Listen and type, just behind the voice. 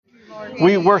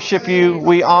We worship you.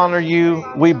 We honor you.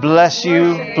 We bless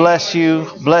you, bless you,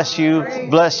 bless you,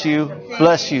 bless you,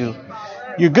 bless you.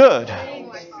 You're good.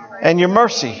 And your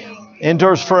mercy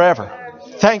endures forever.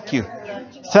 Thank you.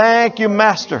 Thank you,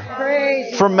 Master,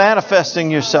 for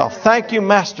manifesting yourself. Thank you,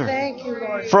 Master,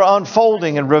 for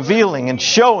unfolding and revealing and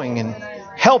showing and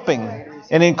helping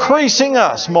and increasing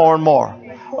us more and more.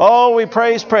 Oh, we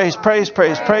praise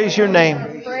your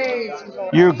name.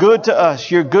 You're good to us.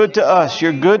 You're good to us.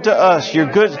 You're good to us. You're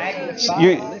good.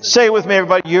 Say it with me,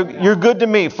 everybody. You're good to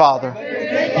me, Father.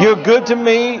 You're good to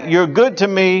me. You're good to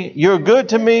me. You're good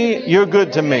to me. You're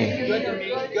good to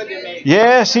me.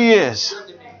 Yes, He is.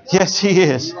 Yes, He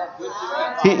is.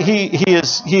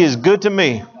 He is good to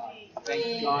me.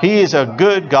 He is a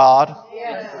good God.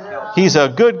 He's a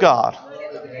good God.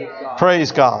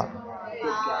 Praise God.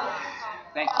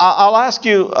 I'll ask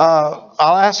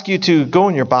you to go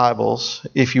in your Bibles,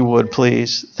 if you would,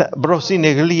 please. For the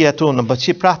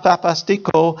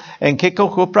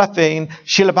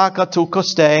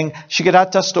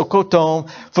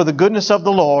goodness of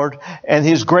the Lord and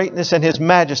His greatness and His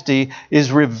majesty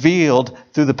is revealed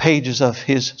through the pages of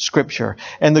His Scripture.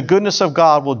 And the goodness of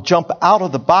God will jump out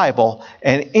of the Bible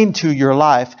and into your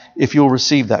life if you'll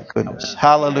receive that goodness.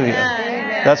 Hallelujah.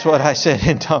 That's what I said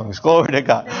in tongues. Glory to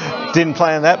God. Didn't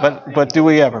plan that, but do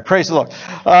we ever? Praise the Lord.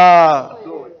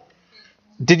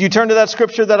 Did you turn to that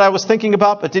scripture that I was thinking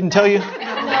about but didn't tell you?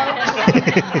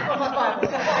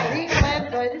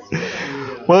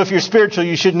 Well, if you're spiritual,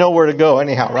 you should know where to go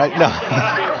anyhow, right? No.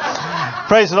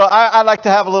 Praise the Lord. I like to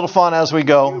have a little fun as we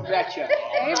go.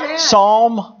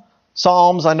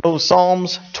 Psalms, I know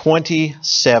Psalms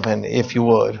 27, if you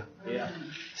would.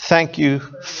 Thank you,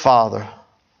 Father.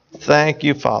 Thank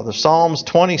you, Father. Psalms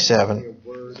 27.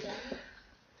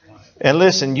 And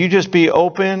listen, you just be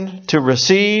open to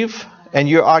receive, and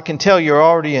I can tell you're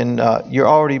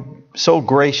already so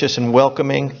gracious and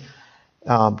welcoming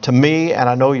to me, and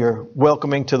I know you're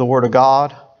welcoming to the Word of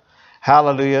God.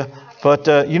 Hallelujah. But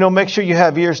make sure you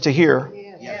have ears to hear,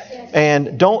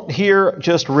 and don't hear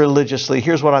just religiously.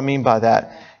 Here's what I mean by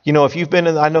that. If you've been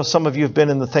I know some of you have been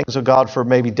in the things of God for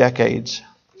maybe decades,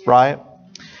 right?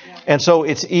 And so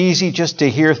it's easy just to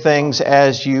hear things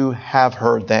as you have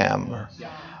heard them.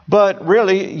 But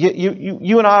really,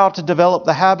 you and I ought to develop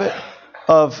the habit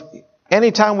of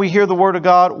anytime we hear the Word of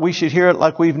God, we should hear it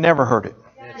like we've never heard it.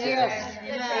 Yes.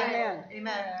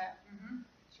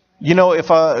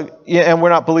 Amen. And we're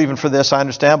not believing for this, I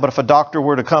understand, but if a doctor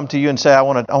were to come to you and say,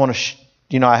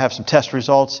 I have some test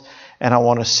results, and I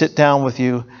want to sit down with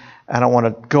you, and I want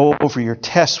to go over your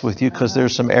tests with you because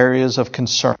there's some areas of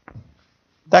concern.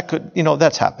 That could,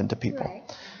 that's happened to people.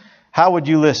 How would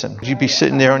you listen? Would you be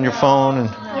sitting there on your phone and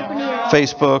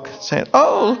Facebook saying,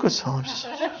 "Oh, look what's on"?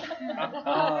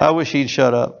 I wish he'd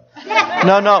shut up.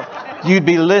 No. You'd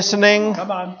be listening.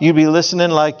 You'd be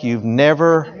listening like you've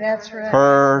never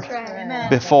heard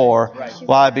before.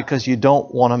 Why? Because you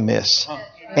don't want to miss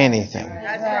anything.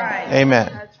 Amen.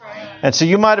 And so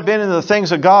you might have been in the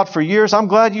things of God for years. I'm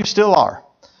glad you still are.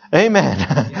 Amen.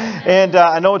 And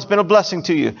I know it's been a blessing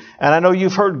to you. And I know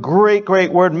you've heard great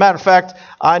word. Matter of fact,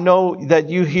 I know that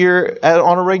you hear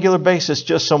on a regular basis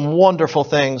just some wonderful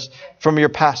things from your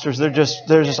pastors. They're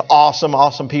just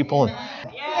awesome people.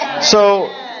 And so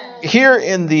here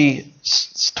in the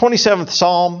 27th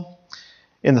Psalm,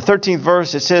 in the 13th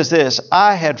verse, it says this: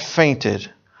 I had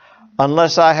fainted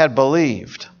unless I had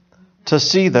believed to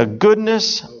see the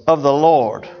goodness of the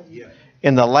Lord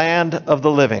in the land of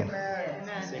the living.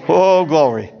 Oh,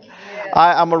 glory.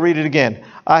 I'm going to read it again.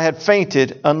 I had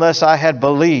fainted unless I had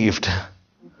believed.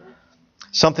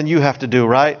 Something you have to do,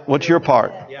 right? What's your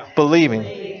part?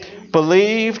 Believing.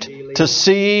 Believed to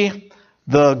see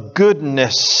the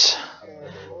goodness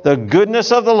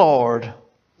of the Lord.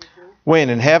 When?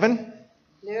 In heaven?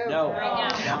 No.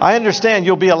 I understand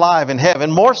you'll be alive in heaven,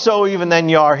 more so even than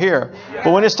you are here.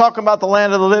 But when it's talking about the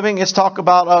land of the living, it's talking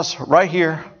about us right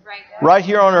here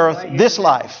on earth, this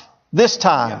life. This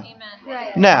time,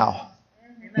 now,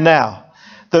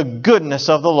 the goodness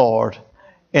of the Lord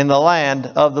in the land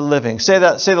of the living. Say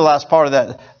the last part of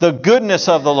that. The goodness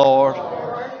of the Lord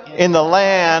in the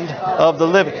land of the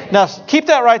living. Now, keep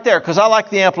that right there because I like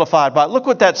the Amplified Bible. Look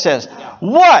what that says.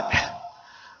 What?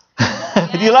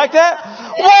 Do you like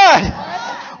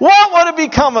that? What would have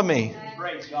become of me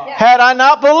had I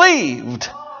not believed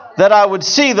that I would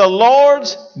see the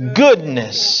Lord's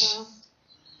goodness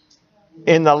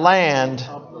in the land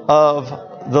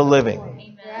of the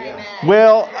living?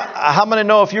 Well, how many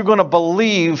know if you're going to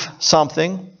believe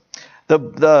something,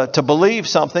 to believe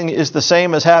something is the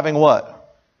same as having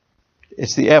what?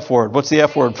 It's the F word. What's the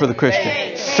F word for the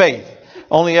Christian? Faith.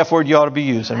 Only F word you ought to be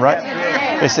using,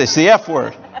 right? It's the F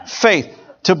word. Faith.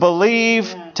 To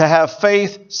believe, to have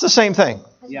faith, it's the same thing.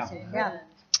 Yeah.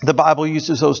 The Bible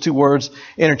uses those two words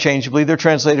interchangeably. They're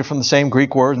translated from the same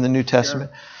Greek word in the New Testament.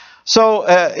 So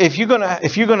if you're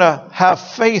gonna have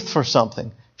faith for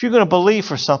something, if you're gonna believe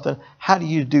for something, how do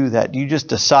you do that? Do you just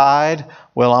decide,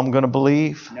 well, I'm gonna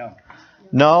believe?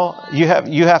 No, you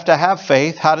have to have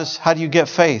faith. How do you get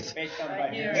faith?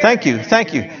 Thank you.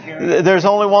 There's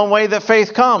only one way that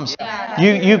faith comes.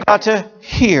 You got to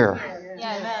hear,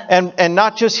 and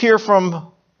not just hear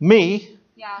from me.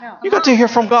 You got to hear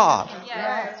from God.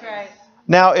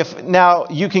 Now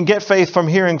you can get faith from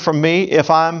hearing from me if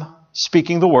I'm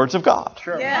speaking the words of God.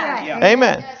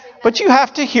 Amen. But you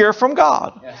have to hear from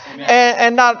God,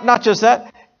 and not just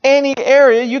that. Any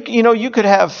area you could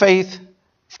have faith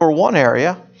for one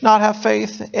area, not have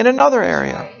faith in another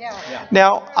area.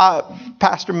 Now,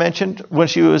 Pastor mentioned when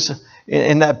she was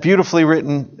in that beautifully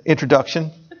written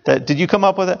introduction. Did you come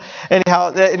up with it? Anyhow,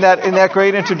 in that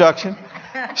great introduction,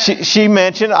 she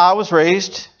mentioned I was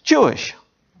raised Jewish.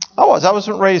 I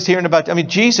wasn't raised hearing about. I mean,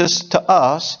 Jesus to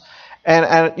us, and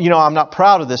I'm not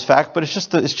proud of this fact, but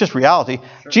it's just reality.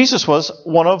 Sure. Jesus was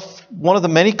one of the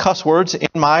many cuss words in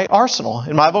my arsenal,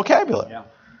 in my vocabulary. Yeah.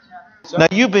 So, now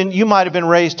you might have been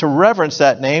raised to reverence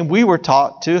that name. We were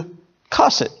taught to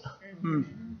cuss it. Mm-hmm.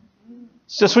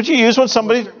 It's just what you use when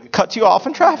somebody cuts you off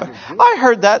in traffic. I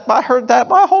heard that my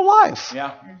whole life.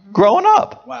 Yeah. Growing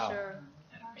up. Wow.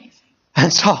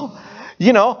 And so,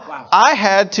 I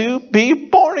had to be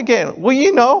born again.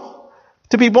 Well,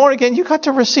 to be born again, you got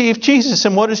to receive Jesus.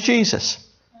 And what is Jesus?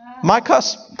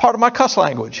 Part of my cuss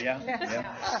language. Yeah.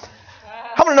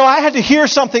 How many know I had to hear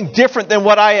something different than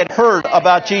what I had heard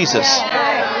about Jesus?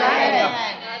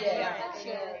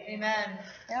 Amen.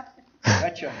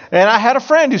 And I had a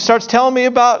friend who starts telling me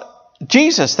about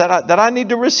Jesus, that I need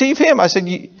to receive him. I said,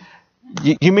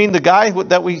 you mean the guy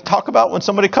that we talk about when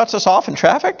somebody cuts us off in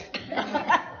traffic?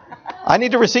 I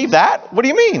need to receive that? What do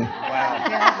you mean?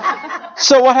 Wow.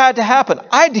 So what had to happen?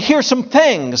 I had to hear some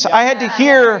things. I had to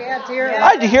hear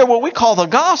what we call the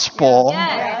gospel.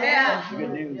 Good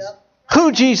news.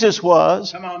 Who Jesus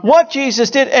was, what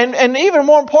Jesus did, and even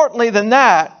more importantly than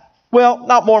that, well,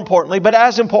 not more importantly, but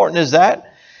as important as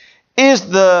that, is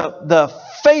the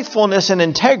faithfulness and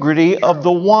integrity of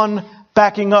the one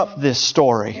backing up this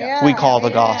story we call the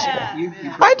gospel.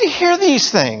 I had to hear these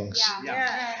things.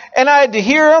 And I had to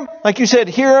hear them, like you said,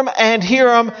 hear them and hear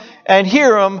them and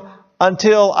hear them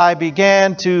until I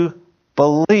began to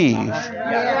believe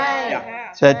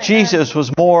that Jesus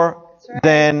was more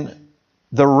than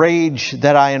the rage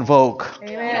that I invoke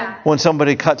when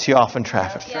somebody cuts you off in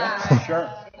traffic. Sure.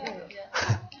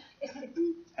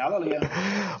 Hallelujah.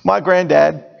 My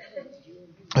granddad,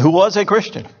 who was a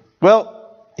Christian,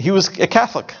 well, he was a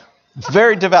Catholic,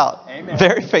 very devout,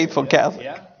 very faithful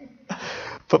Catholic.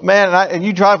 But man, and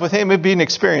you drive with him, it'd be an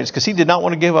experience because he did not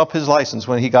want to give up his license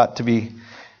when he got to be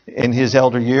in his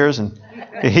elder years, and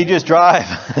he'd just drive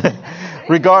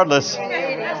regardless.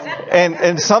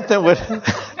 And something would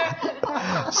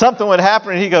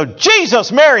happen, and he'd go,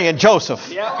 Jesus, Mary, and Joseph.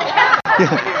 So that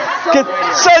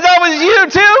was you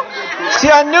too? See,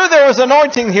 I knew there was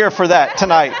anointing here for that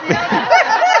tonight.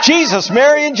 Jesus,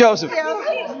 Mary, and Joseph.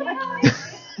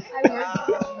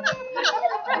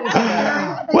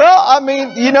 Well, I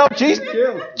mean,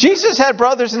 Jesus had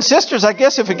brothers and sisters. I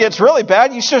guess if it gets really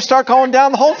bad, you should start calling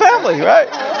down the whole family, right?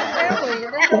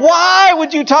 Why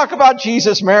would you talk about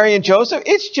Jesus, Mary, and Joseph?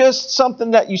 It's just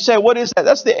something that you say, what is that?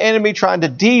 That's the enemy trying to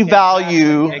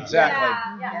devalue. Exactly.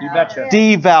 You betcha.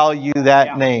 Devalue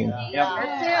that name.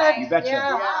 You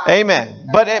betcha. Amen.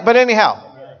 But anyhow,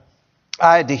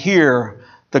 I had to hear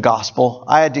the gospel.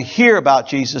 I had to hear about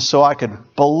Jesus so I could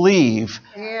believe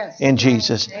in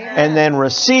Jesus and then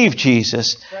receive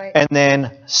Jesus and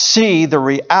then see the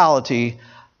reality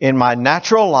in my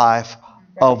natural life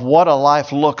of what a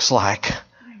life looks like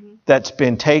that's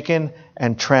been taken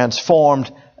and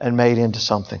transformed and made into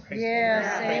something.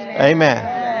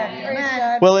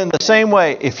 Amen. Well, in the same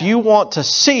way, if you want to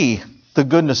see the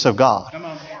goodness of God,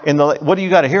 what do you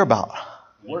got to hear about?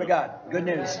 Word of God. Good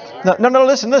news. No,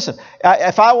 listen.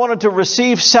 If I wanted to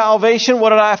receive salvation, what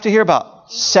did I have to hear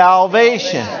about?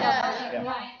 Salvation.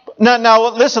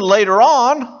 Now, listen, later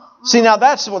on. See, now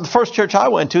that's what the first church I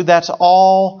went to, that's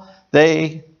all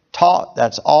they taught.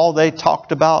 That's all they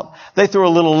talked about. They threw a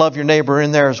little love your neighbor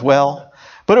in there as well.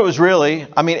 But it was really,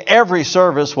 every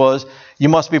service was, you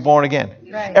must be born again.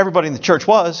 Right. Everybody in the church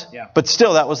was, but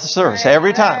still that was the service. Right.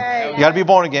 Every time. You got to be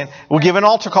born again. We'll give an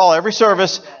altar call every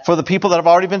service for the people that have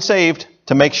already been saved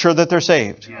to make sure that they're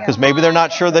saved. Because maybe they're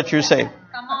not sure that you're saved.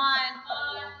 Come on.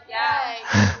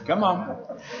 Come on.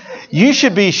 You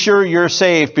should be sure you're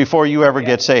saved before you ever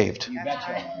get saved. You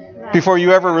betcha. Before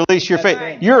you ever release your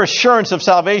faith. Your assurance of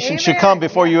salvation should come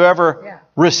before you ever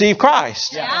receive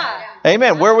Christ.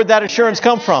 Amen. Where would that assurance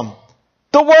come from?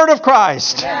 The Word of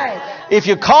Christ. If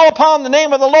you call upon the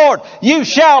name of the Lord, you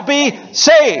shall be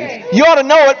saved. You ought to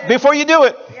know it before you do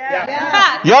it.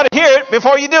 You ought to hear it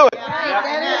before you do it.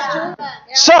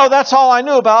 So that's all I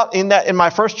knew about in my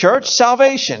first church,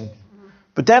 salvation.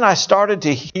 But then I started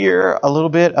to hear a little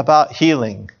bit about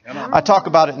healing. I talk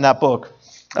about it in that book.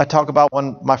 I talk about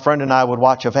when my friend and I would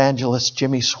watch evangelist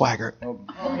Jimmy Swaggart.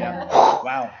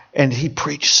 Wow. And he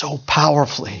preached so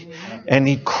powerfully. And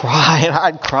he'd cry, and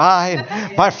I'd cry.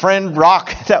 And my friend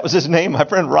Rock, that was his name, my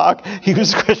friend Rock, he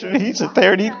was a Christian. He'd sit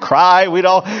there and he'd cry. We'd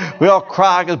all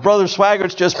cry because Brother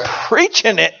Swaggart's just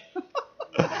preaching it.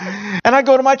 And I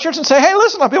go to my church and say, hey,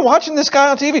 listen, I've been watching this guy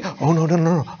on TV. Oh, no.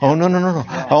 Oh, no.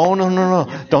 Oh,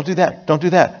 no. Don't do that. Don't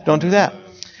do that. Don't do that.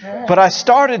 But I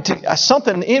started to,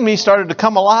 something in me started to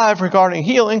come alive regarding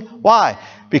healing. Why?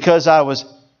 Because I was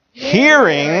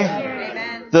hearing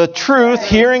the truth,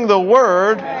 hearing the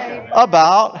word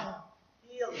about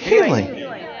healing.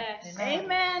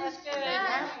 Amen.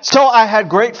 So I had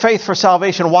great faith for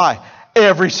salvation. Why?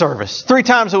 Every service, 3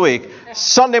 times a week,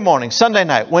 Sunday morning, Sunday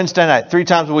night, Wednesday night, 3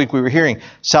 times a week, we were hearing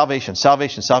salvation,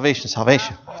 salvation, salvation,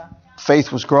 salvation. Faith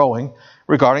was growing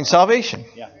regarding salvation.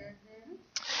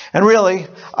 And really,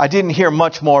 I didn't hear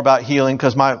much more about healing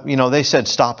because they said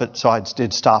stop it, so I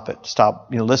did stop it,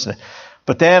 listening.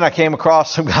 But then I came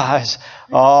across some guys.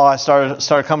 I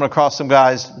started coming across some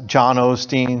guys. John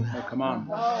Osteen. Oh, come on.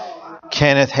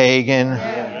 Kenneth Hagin.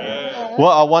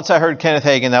 Well, once I heard Kenneth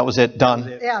Hagin, that was it. Done.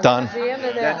 Done. That's the end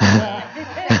of that.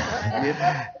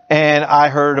 And I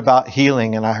heard about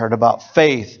healing, and I heard about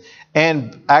faith,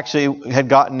 and actually had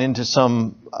gotten into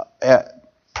some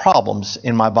problems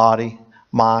in my body,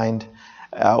 mind,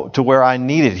 to where I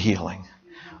needed healing.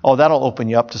 Oh, that'll open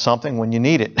you up to something when you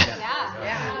need it.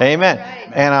 Amen.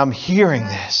 And I'm hearing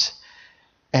this.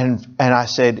 And I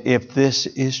said, if this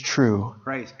is true,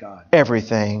 Praise God.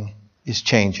 Everything is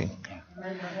changing.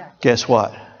 Guess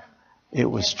what? It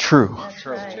was true.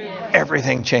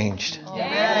 Everything changed.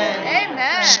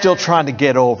 Amen. Still trying to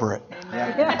get over it.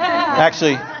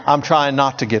 Actually, I'm trying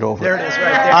not to get over it. There it is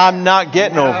right there. I'm not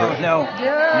getting over it. No.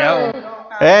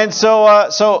 And so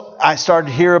I started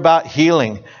to hear about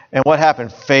healing. And what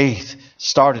happened? Faith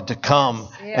started to come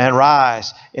and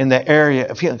rise in the area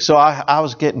of healing. So I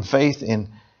was getting faith in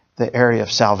the area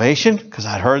of salvation because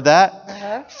I'd heard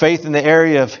that. Faith in the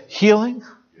area of healing.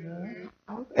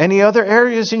 Any other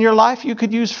areas in your life you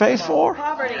could use faith for?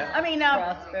 Poverty.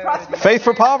 Prosperity. Faith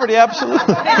for poverty,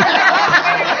 absolutely.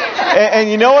 and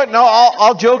you know what? No,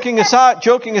 all joking aside,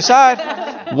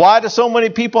 why do so many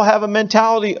people have a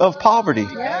mentality of poverty?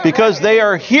 Because they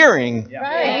are hearing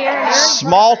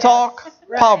small talk,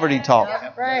 poverty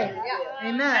talk. Right.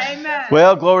 Amen.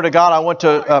 Well, glory to God.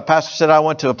 Pastor said I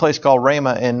went to a place called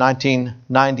Rhema in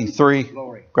 1993,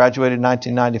 graduated in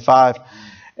 1995.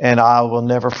 And I will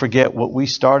never forget what we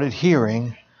started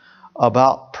hearing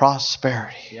about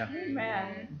prosperity.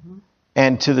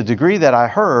 And to the degree that I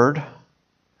heard,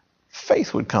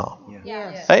 faith would come.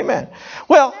 Yes. Amen.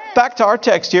 Well, back to our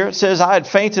text here. It says, I had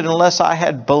fainted unless I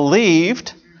had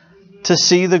believed to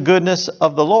see the goodness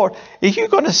of the Lord. If you're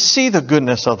going to see the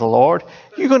goodness of the Lord,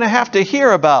 you're going to have to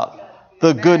hear about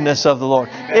the goodness of the Lord.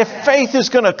 If faith is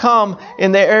going to come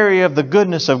in the area of the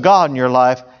goodness of God in your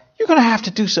life, you're going to have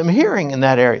to do some hearing in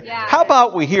that area. How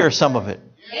about we hear some of it?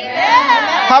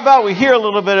 How about we hear a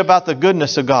little bit about the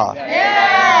goodness of God?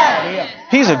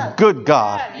 He's a good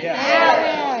God.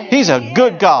 He's a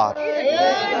good God.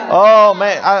 Oh,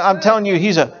 man, I'm telling you,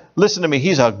 listen to me,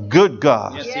 He's a good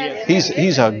God.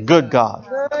 He's a good God.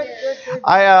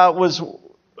 I was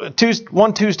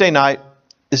one Tuesday night,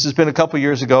 this has been a couple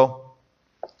years ago.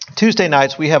 Tuesday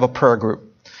nights, we have a prayer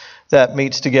group that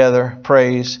meets together,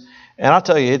 prays. And I'll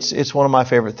tell you, it's one of my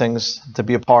favorite things to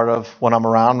be a part of when I'm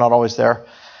around. I'm not always there.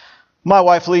 My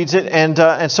wife leads it,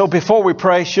 and so before we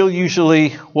pray, she'll usually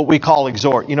what we call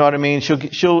exhort. You know what I mean?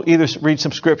 She'll either read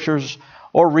some scriptures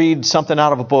or read something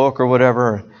out of a book or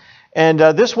whatever. And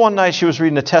this one night, she was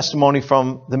reading a testimony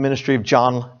from the ministry of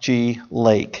John G.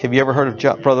 Lake. Have you ever heard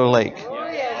of Brother Lake?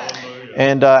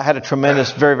 And had a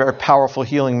tremendous, very, very powerful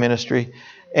healing ministry.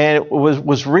 And it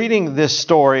was reading this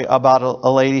story about a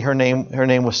lady. Her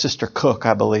name was Sister Cook,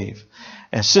 I believe.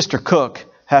 And Sister Cook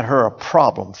had a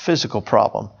problem, physical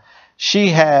problem. She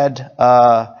had,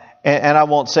 and I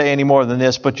won't say any more than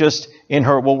this, but just in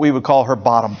her, what we would call her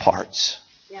bottom parts.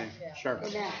 Sure.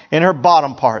 In her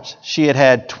bottom parts, she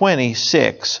had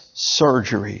 26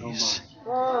 surgeries.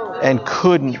 and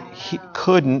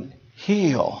couldn't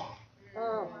heal.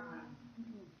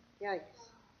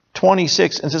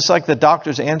 26, and it's like the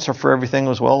doctor's answer for everything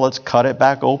was, well, let's cut it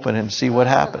back open and see what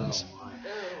happens.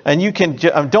 And you can,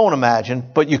 don't imagine,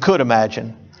 but you could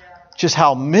imagine just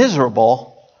how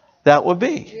miserable that would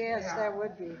be. Yes, that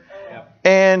would be.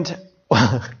 And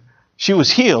she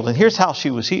was healed, and here's how she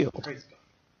was healed.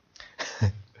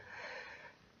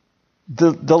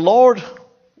 The Lord,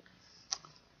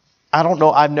 I don't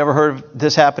know, I've never heard of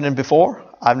this happening before.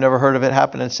 I've never heard of it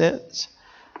happening since.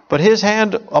 But His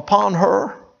hand upon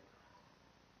her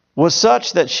was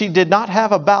such that she did not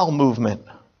have a bowel movement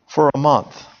for a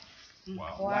month.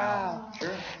 Wow.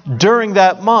 During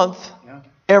that month,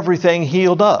 everything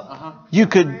healed up. You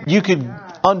could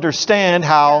understand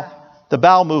how the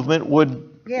bowel movement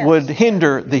would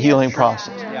hinder the healing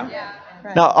process.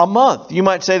 Now, a month, you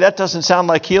might say that doesn't sound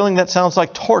like healing, that sounds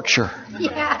like torture.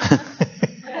 Yeah,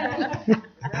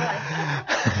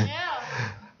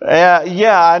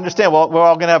 I understand. Well, we're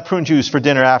all going to have prune juice for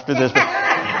dinner after this.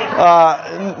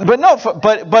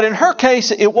 But in her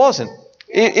case, it wasn't.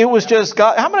 It was just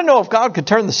God. How many know if God could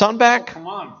turn the sun back? Come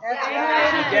on.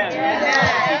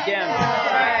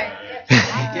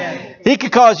 He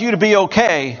could cause you to be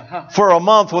okay for a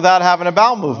month without having a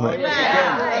bowel movement.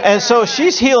 And so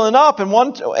she's healing up,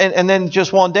 and then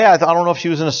just one day, I don't know if she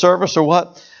was in a service or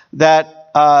what,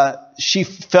 that she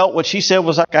felt what she said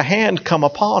was like a hand come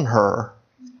upon her.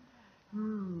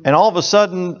 And all of a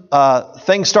sudden,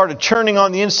 things started churning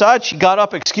on the inside. She got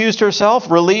up, excused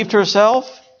herself, relieved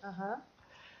herself,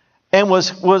 and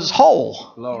was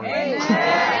whole.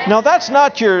 Now that's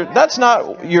not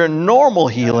your normal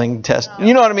healing test.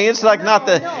 You know what I mean? It's like not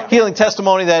the healing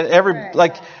testimony that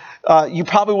you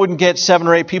probably wouldn't get 7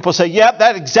 or 8 people say, "Yep,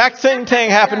 that exact same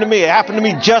thing happened to me. It happened to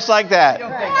me just like that."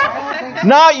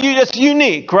 Not you. It's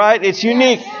unique, right? It's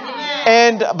unique.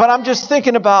 But I'm just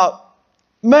thinking about,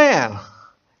 man,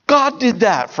 God did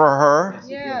that for her.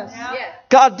 Yes.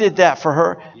 God did that for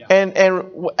her. And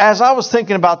as I was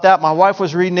thinking about that, my wife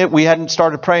was reading it. We hadn't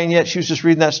started praying yet. She was just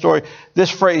reading that story. This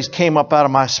phrase came up out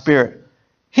of my spirit.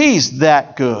 He's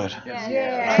that good.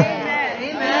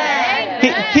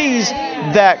 He's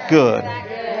that good.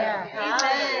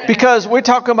 Because we're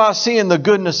talking about seeing the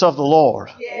goodness of the Lord.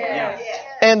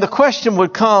 And the question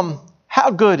would come,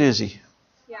 how good is He?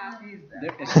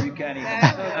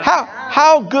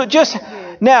 How good? Just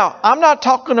now, I'm not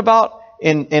talking about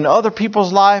in other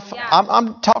people's life.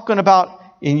 I'm talking about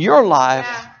in your life.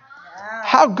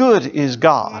 How good is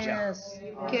God?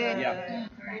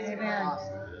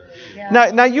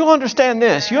 Now you understand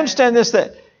this. You understand this,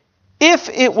 that if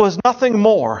it was nothing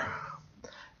more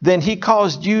than He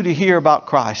caused you to hear about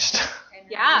Christ.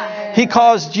 He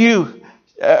caused you.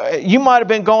 You might have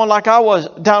been going like I was,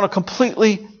 down a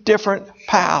completely different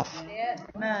path.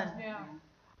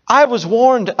 I was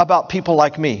warned about people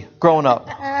like me growing up.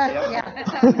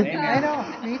 I know,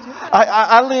 me too.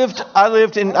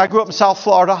 I grew up in South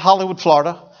Florida, Hollywood,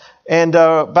 Florida, and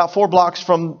about 4 blocks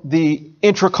from the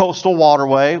Intracoastal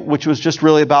Waterway, which was just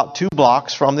really about 2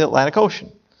 blocks from the Atlantic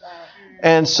Ocean.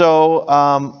 And so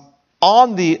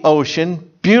on the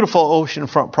ocean, beautiful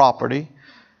oceanfront property,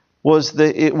 was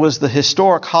the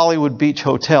historic Hollywood Beach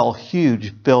Hotel,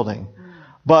 huge building.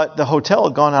 But the hotel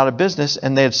had gone out of business,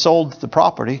 and they had sold the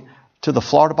property to the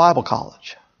Florida Bible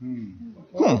College.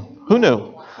 Who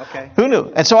knew? Okay. Who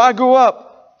knew? And so I grew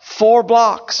up 4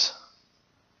 blocks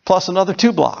plus another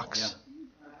 2 blocks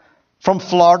from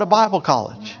Florida Bible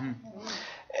College.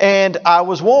 And I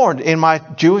was warned in my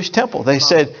Jewish temple. They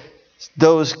said,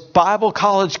 those Bible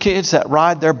college kids that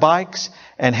ride their bikes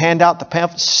and hand out the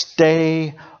pamphlets,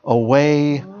 stay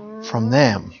away from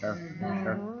them. Sure.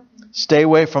 Stay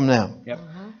away from them. Yep.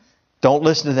 Don't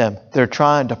listen to them. They're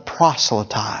trying to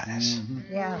proselytize.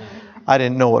 I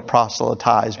didn't know what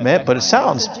proselytize meant, but it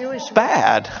sounds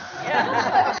bad.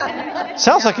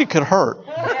 Sounds like it could hurt.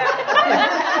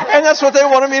 And that's what they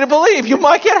wanted me to believe. You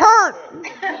might get hurt.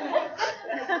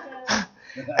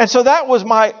 And so that was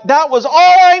all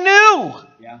I knew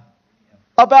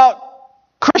about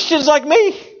Christians like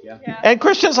me and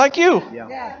Christians like you.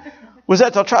 Was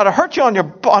that they'll try to hurt you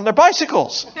on their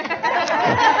bicycles.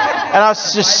 And I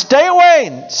was just stay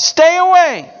away.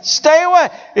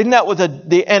 Isn't that what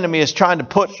the enemy is trying to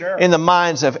put in the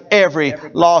minds of every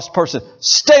lost person?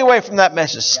 Stay away from that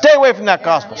message. Stay away from that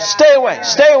gospel. Stay away.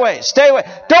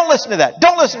 Don't listen to that.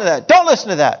 Don't listen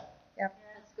to that. Yep.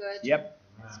 That's good. Yep.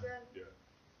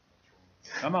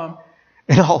 Come on.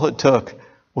 And all it took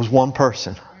was one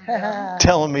person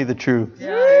telling me the truth.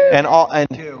 And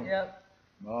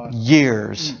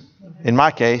years in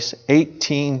my case,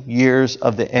 18 years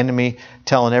of the enemy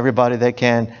telling everybody they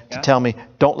can to tell me,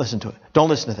 don't listen to it. Don't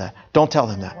listen to that. Don't tell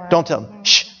them that. Don't tell them.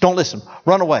 Shh, don't listen.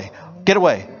 Run away. Get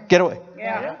away. Get away.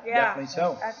 Yeah. Definitely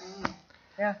so.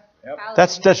 Yeah.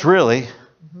 That's really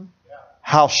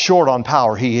how short on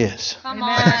power he is. Come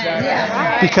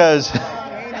on. Because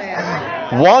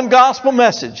Amen. one gospel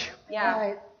message.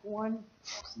 Right. One.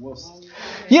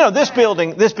 You know, this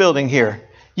building here,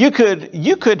 you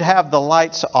could have the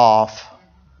lights off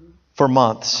for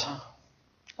months.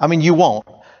 I mean, you won't,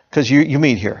 because you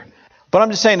meet here. But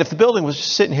I'm just saying, if the building was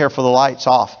just sitting here for the lights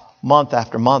off month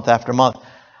after month after month,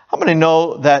 how many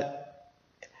know that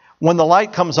when the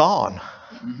light comes on,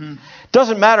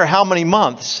 doesn't matter how many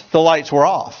months the lights were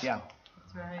off. Yeah.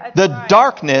 The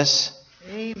darkness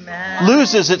Amen.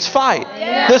 loses its fight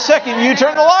the second you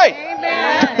turn the light.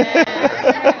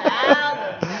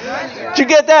 Did you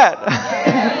get that?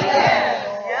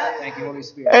 Thank you, Holy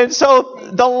Spirit. And so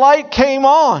the light came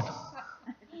on.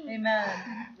 Amen.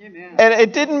 And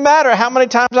it didn't matter how many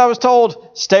times I was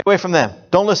told, stay away from them.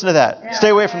 Don't listen to that. Stay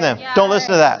away from them. Don't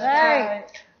listen to that. Right.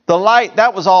 The light,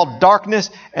 that was all darkness,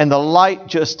 and the light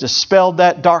just dispelled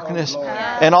that darkness.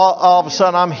 And all of a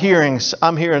sudden I'm hearing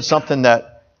something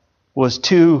that was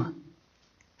too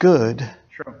good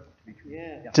True.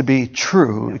 to be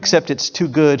true, except it's too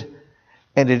good,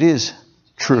 and it is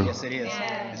true. Yes, it is.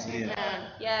 Yes, it is.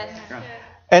 Yes.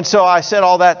 And so I said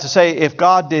all that to say, if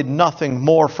God did nothing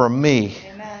more for me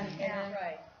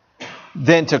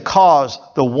than to cause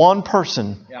the one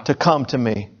person to come to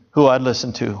me who I'd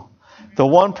listen to, the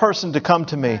one person to come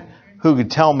to me who could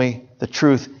tell me the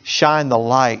truth, shine the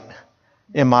light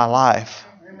in my life,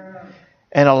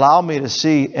 and allow me to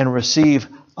see and receive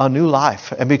a new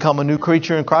life and become a new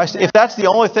creature in Christ. If that's the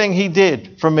only thing He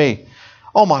did for me,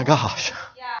 oh my gosh.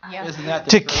 Isn't that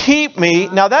the To truth? keep me,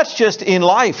 now that's just in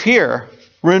life here,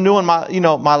 renewing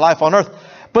my life on earth.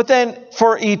 But then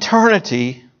for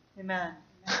eternity, Amen.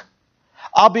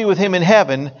 I'll be with Him in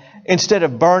heaven instead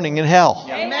of burning in hell.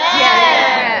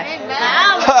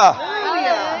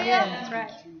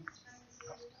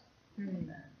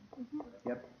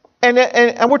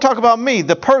 And we're talking about me,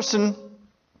 the person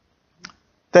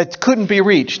that couldn't be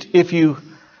reached if you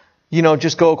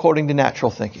just go according to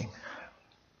natural thinking.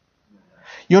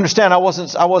 You understand? I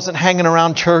wasn't hanging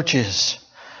around churches.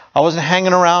 I wasn't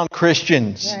hanging around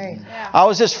Christians. Right. I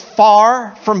was just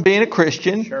far from being a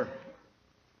Christian. Sure.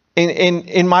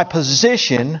 In my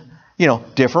position,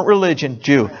 different religion,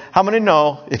 Jew. How many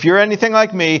know if you're anything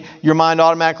like me, your mind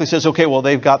automatically says, okay, well,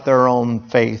 they've got their own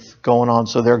faith going on,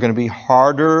 so they're going to be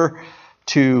harder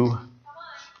to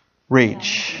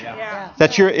reach. Yeah.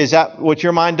 Is that what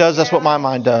your mind does? That's what my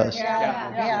mind does.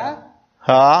 Yeah.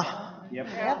 Huh? Yep.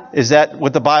 Is that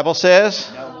what the Bible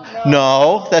says?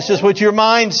 No, that's just what your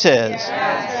mind says.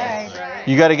 That's right.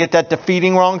 You got to get that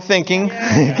defeating wrong thinking.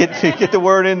 Get the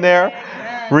word in there.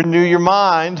 Renew your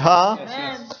mind, huh?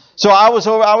 So I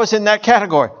was in that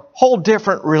category. Whole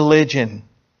different religion.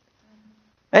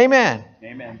 Amen.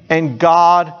 Amen. And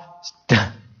God,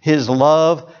 His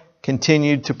love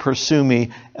continued to pursue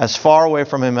me as far away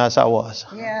from Him as I was.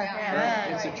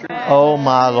 Yeah. It's the truth. Oh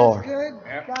my Lord. Good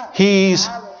God. He's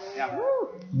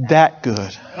that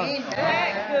good.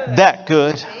 That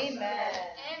good.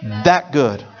 That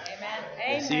good.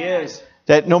 Yes, He is.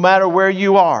 That no matter where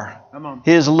you are, Come on.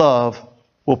 His love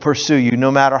will pursue you.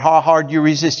 No matter how hard you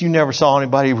resist. You never saw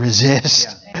anybody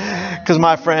resist. Because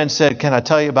my friend said, can I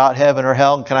tell you about heaven or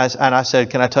hell? And I said,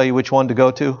 can I tell you which one to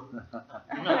go to?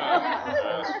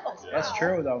 That's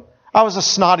true, though. I was a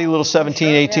snotty little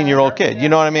 17, 18-year-old kid. You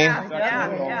know what I mean?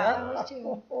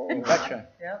 You betcha.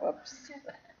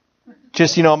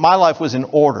 Just, my life was in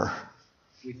order.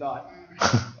 We thought.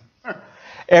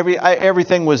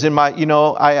 Everything was in my,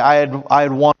 I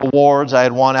had won awards. I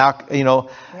had won,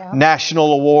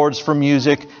 national awards for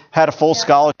music. Had a full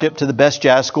scholarship to the best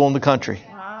jazz school in the country.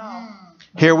 Wow.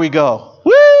 Here we go.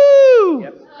 Woo!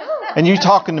 Yep. And you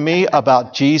talking to me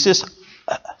about Jesus?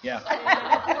 Yeah.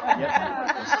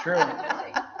 Yep. It's true.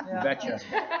 You betcha.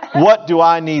 What do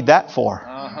I need that for?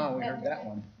 We heard that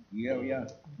one. Yeah.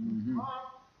 Mm-hmm.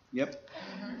 Yep.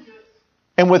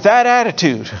 And with that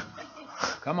attitude,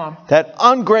 Come on. that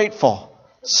ungrateful,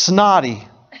 snotty,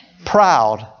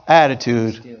 proud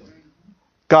attitude,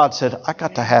 God said, I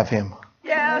got to have him.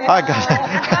 I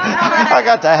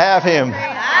got to have him.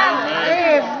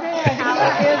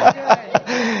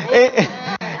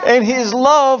 And His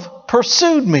love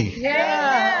pursued me.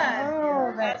 Yeah.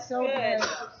 Oh, that's so good.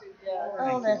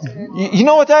 Oh, that's good. You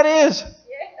know what that is?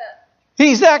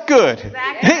 He's that good. He's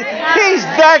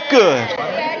that good.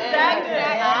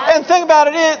 And thing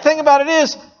about it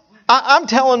is, I'm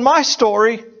telling my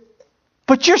story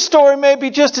But your story may be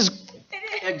just as...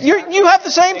 You have the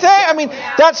same thing. I mean,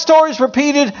 that story is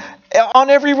repeated on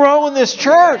every row in this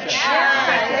church.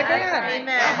 Amen.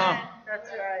 That's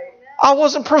right. I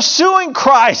wasn't pursuing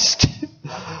Christ.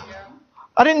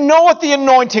 I didn't know what the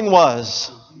anointing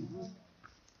was.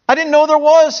 I didn't know there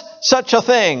was such a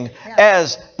thing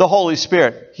as the Holy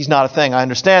Spirit. He's not a thing. I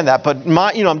understand that. But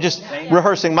I'm just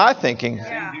rehearsing my thinking.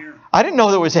 I didn't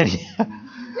know there was any.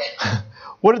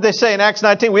 What did they say in Acts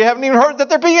 19? We haven't even heard that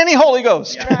there be any Holy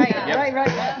Ghost. Right.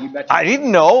 I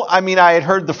didn't know. I mean, I had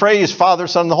heard the phrase Father,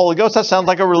 Son, and the Holy Ghost. That sounds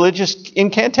like a religious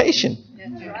incantation.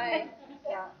 That's right.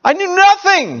 I knew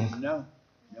nothing. No.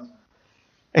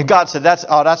 And God said, that's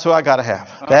what I got to have.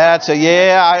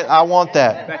 I want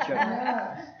that.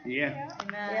 Betcha. Yeah.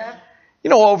 Amen. You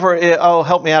know,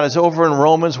 help me out. It's over in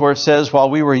Romans where it says,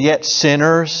 while we were yet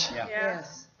sinners, Yeah.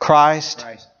 Yes. Christ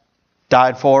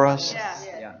died for us. Yeah.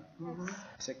 Yeah.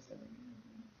 6, I think.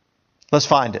 Let's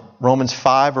find it. Romans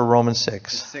 5 or Romans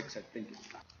 6? 6, I think.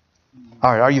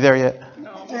 All right, are you there yet?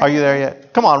 Are you there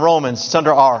yet? Come on, Romans. It's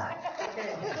under R.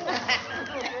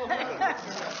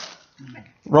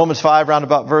 Romans 5, round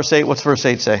about verse 8. What's verse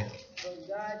 8 say?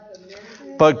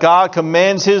 But God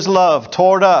commends His love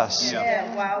toward us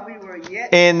And while we were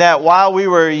yet in that while we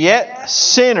were yet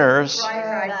sinners,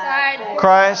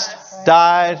 Christ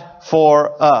died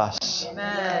for us.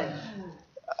 Amen.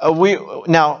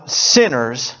 Now,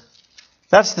 sinners,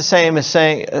 that's the same as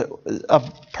saying a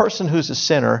person who's a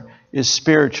sinner is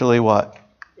spiritually what?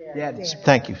 Dead.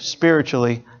 Thank you.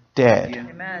 Spiritually dead.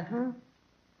 Amen.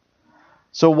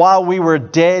 So while we were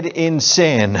dead in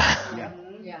sin,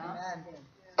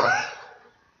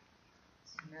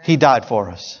 He died for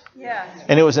us. Yeah.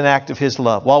 And it was an act of His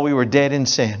love. While we were dead in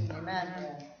sin.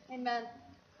 Amen.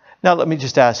 Now let me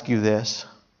just ask you this.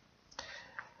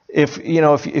 If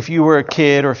you were a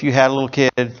kid, or if you had a little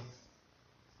kid,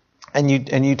 and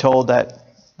you told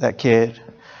that kid,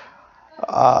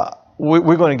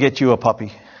 we're going to get you a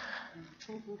puppy.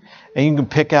 And you can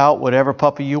pick out whatever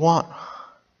puppy you want.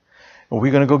 And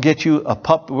we're going to go get you a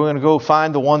puppy. We're going to go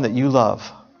find the one that you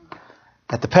love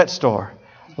at the pet store.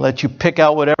 Let you pick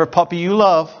out whatever puppy you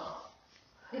love.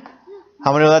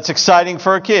 How many know that's exciting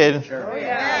for a kid? Sure.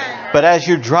 But as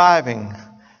you're driving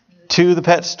to the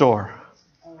pet store,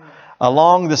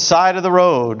 along the side of the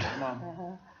road,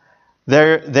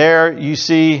 there you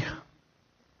see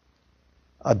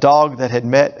a dog that had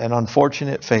met an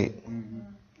unfortunate fate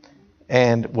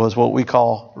and was what we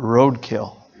call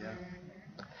roadkill.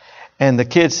 And the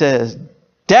kid says,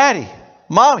 Daddy,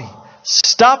 Mommy,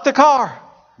 stop the car.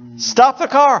 Stop the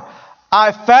car.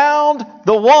 I found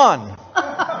the one. You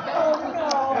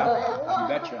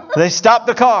betcha. They stopped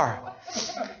the car.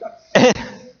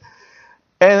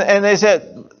 And they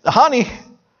said, honey,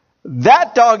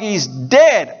 that doggy's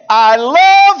dead. I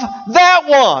love that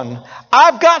one.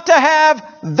 I've got to have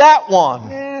that one.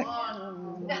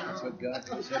 That's what God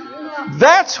said. Yeah.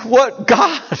 That's what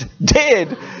God did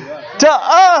to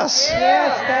us.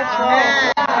 Yes, that's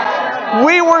right.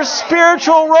 We were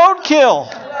spiritual roadkill.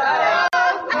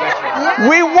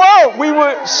 We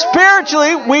were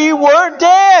spiritually, we were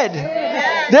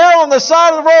dead. There on the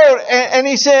side of the road. And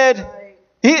He said,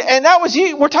 and that was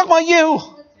you. We're talking about you.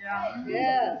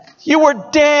 Yes. You were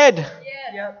dead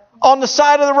on the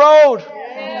side of the road.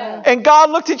 And God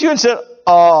looked at you and said,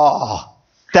 oh,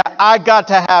 I got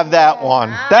to have that one.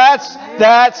 That's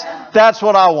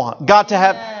what I want. Got to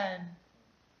have.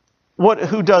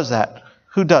 Who does that?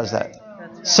 Who does that?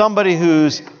 Somebody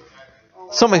who's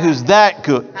that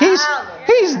good. He's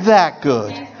that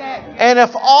good. And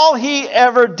if all He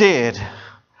ever did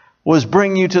was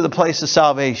bring you to the place of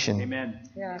salvation, Amen.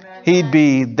 He'd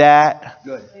be that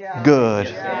Good. good.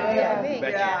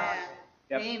 Betcha.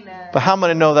 Yep. Amen. But how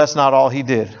many know that's not all He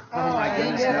did? Oh my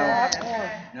goodness,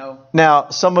 no. Now,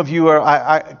 some of you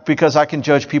are, because I can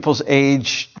judge people's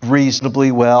age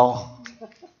reasonably well.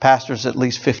 Pastor's at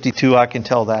least 52, I can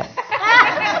tell that.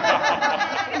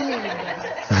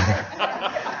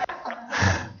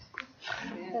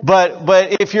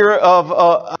 But if you're of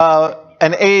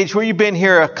an age where you've been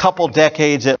here a couple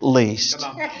decades at least,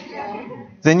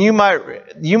 then you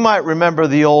might remember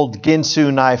the old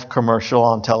Ginsu knife commercial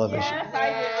on television.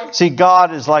 See,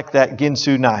 God is like that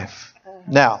Ginsu knife.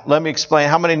 Now, let me explain.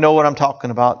 How many know what I'm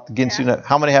talking about? The Ginsu knife.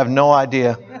 How many have no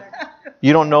idea?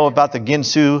 You don't know about the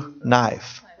Ginsu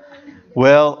knife.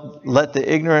 Well, let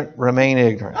the ignorant remain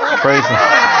ignorant. Praise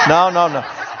God. No.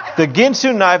 The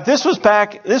Ginsu knife. This was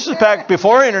back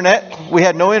before internet. We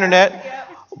had no internet.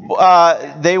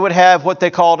 They would have what they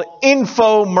called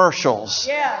infomercials.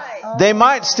 They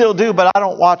might still do, but I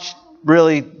don't watch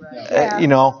really.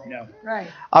 No. Right.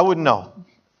 I wouldn't know.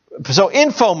 So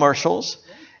infomercials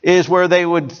is where they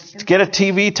would get a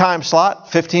TV time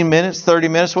slot, 15 minutes, 30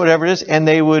 minutes, whatever it is, and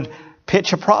they would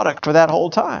pitch a product for that whole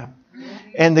time.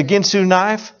 And the Ginsu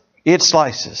knife, it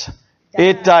slices.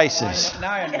 It dices.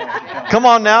 Now I know what you're talking about. Come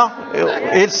on now.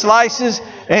 It slices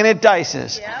and it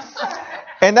dices.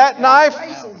 And that knife,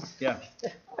 Yeah.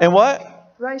 and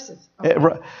what? Rices.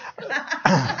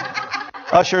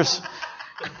 Ushers,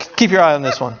 keep your eye on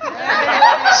this one.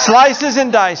 Slices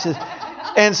and dices.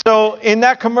 And so in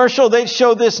that commercial, they'd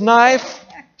show this knife.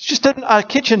 It's just a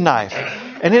kitchen knife.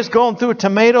 And it's going through a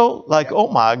tomato like, oh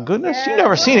my goodness, you've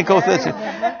never seen it go through this.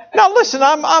 Now listen,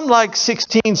 I'm like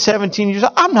 16, 17 years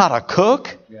old. I'm not a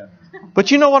cook. Yeah.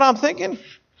 But you know what I'm thinking?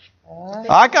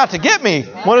 I got to get me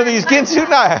one of these Ginsu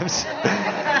knives.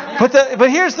 But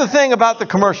here's the thing about the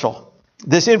commercial,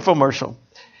 this infomercial.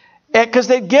 Because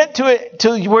they get to it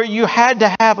to where you had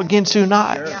to have a Ginsu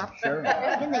knife. Sure.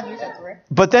 Didn't they use it for it?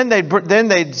 But then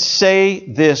they'd say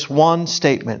this one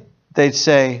statement. They'd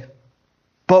say,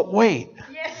 but wait.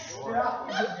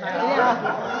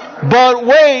 But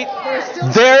wait,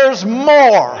 there's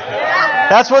more.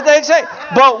 That's what they'd say.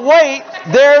 But wait,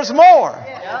 there's more.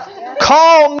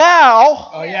 Call now.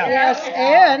 Oh, yeah. Yes,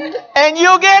 And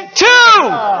you'll get two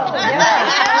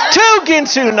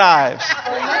Ginsu knives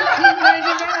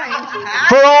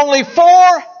for only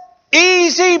 4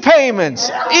 easy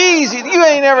payments. Easy. You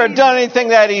ain't ever done anything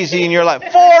that easy in your life.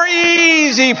 4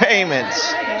 easy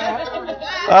payments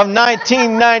of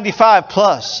 $19.95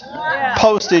 plus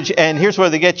postage. And here's where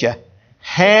they get you.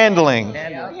 Handling.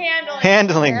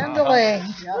 handling.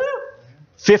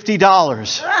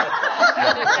 $50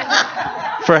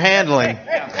 for handling.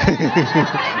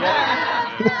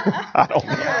 I don't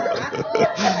know.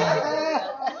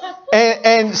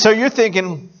 And so you're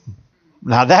thinking,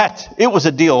 now it was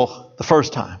a deal the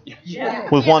first time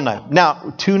with one knife.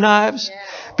 Now, 2 knives,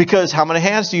 because how many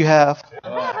hands do you have?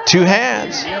 2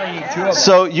 hands.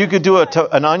 So you could do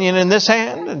an onion in this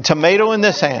hand, and tomato in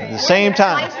this hand at the same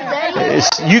time.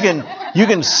 You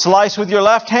can slice with your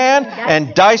left hand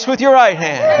and dice with your right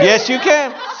hand. Yes, you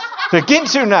can. The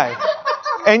Ginsu knife.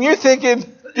 And you're thinking,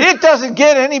 it doesn't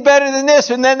get any better than this.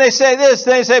 And then they say this.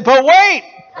 They say, but wait.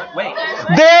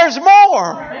 There's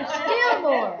more.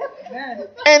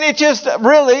 And it just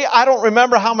really, I don't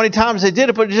remember how many times they did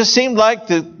it, but it just seemed like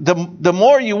the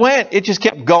more you went, it just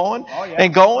kept going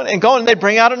and going and going. And they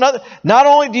bring out another. Not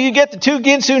only do you get the 2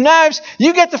 Ginsu knives,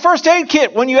 you get the first aid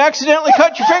kit when you accidentally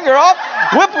cut your finger off.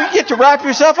 Whoop, you get to wrap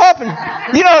yourself up. And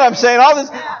you know what I'm saying? All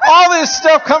this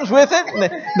stuff comes with it.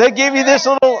 And they give you this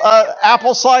little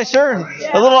apple slicer and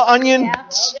a little onion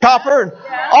chopper and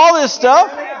all this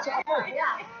stuff.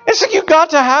 It's like you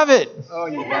got to have it. Oh,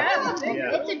 you got it.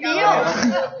 It's a deal.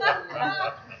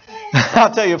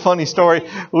 I'll tell you a funny story.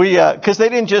 Because they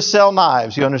didn't just sell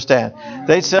knives, you understand.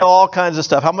 They sell all kinds of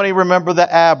stuff. How many remember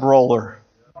the ab roller?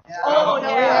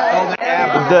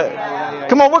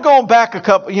 Come on, we're going back a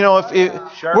couple. You know,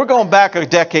 we're going back a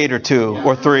decade or 2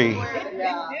 or 3.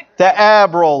 The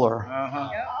ab roller.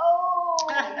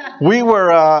 We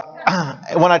were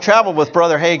when I traveled with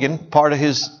Brother Hagin, part of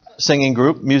his singing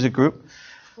group, music group.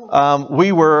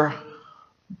 We were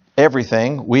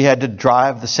everything. We had to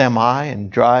drive the semi and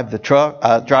drive the truck,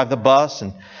 drive the bus,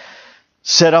 and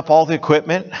set up all the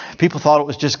equipment. People thought it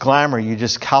was just glamour. You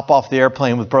just hop off the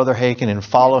airplane with Brother Hagin and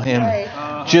follow him.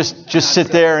 Just sit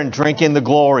there and drink in the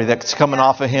glory that's coming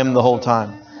off of him the whole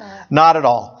time. Not at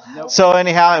all. So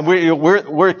anyhow,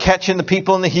 we're catching the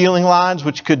people in the healing lines,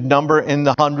 which could number in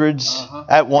the hundreds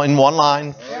in one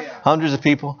line, hundreds of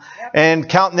people, and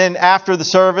counting. Then after the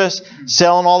service,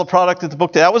 selling all the product at the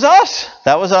book. That was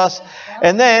us.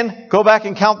 And then go back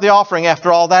and count the offering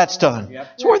after all that's done.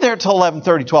 So we're there till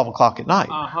 11:30, 12 o'clock at night.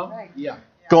 Yeah.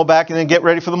 Go back and then get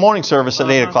ready for the morning service at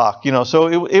 8 o'clock. You know,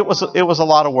 so it was a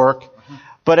lot of work.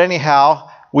 But anyhow,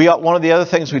 one of the other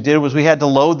things we did was we had to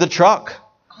load the truck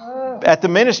at the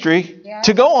ministry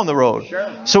to go on the road.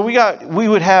 So we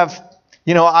would have,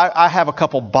 you know, I have a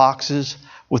couple boxes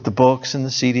with the books and the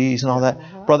CDs and all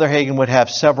that. Brother Hagin would have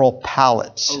several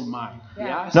pallets. Oh, my.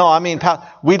 Yeah. No, I mean,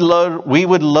 we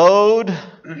would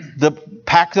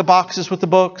pack the boxes with the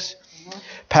books,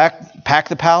 pack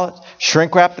the pallets,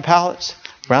 shrink wrap the pallets,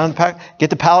 round the pack, get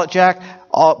the pallet jack,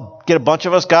 get a bunch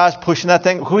of us guys pushing that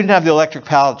thing. We didn't have the electric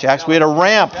pallet jacks. We had a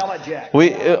ramp. We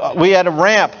had a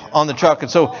ramp on the truck,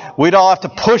 and so we'd all have to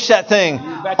push that thing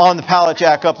on the pallet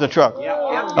jack up the truck.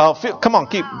 Come on,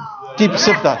 keep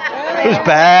sympathizing. It was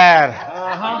bad.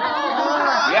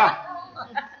 Yeah.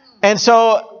 And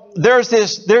so there's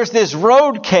this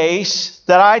road case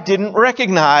that I didn't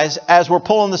recognize as we're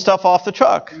pulling the stuff off the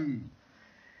truck.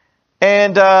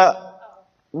 And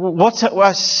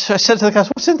I said to the guys,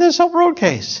 what's in this road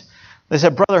case? They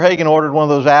said, Brother Hagin ordered one of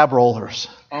those ab rollers.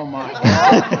 Oh my.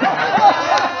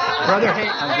 Brother Hagin.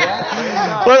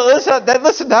 Yeah. Well, listen,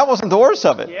 that wasn't the worst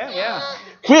of it. Yeah.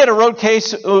 We had a road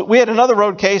case. We had another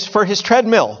road case for his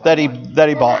treadmill that he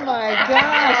bought. Oh my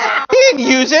gosh. He didn't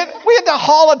use it. We had to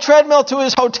haul a treadmill to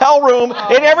his hotel room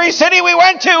in every city we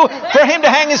went to for him to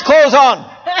hang his clothes on.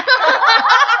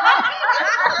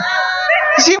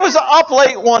 He was up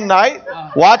late one night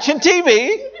watching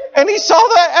TV, and he saw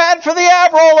that ad for the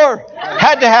ab roller.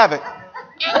 Had to have it.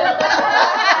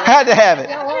 Had to have it.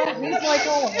 He's like,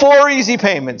 oh, 4 easy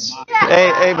payments.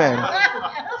 Amen.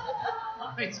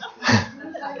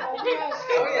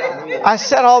 I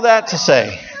said all that to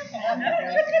say,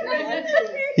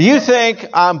 you think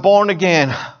I'm born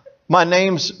again. My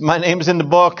name's in the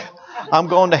book. I'm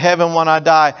going to heaven when I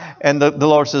die. And the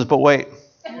Lord says, but wait.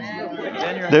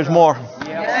 There's more.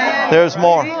 There's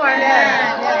more.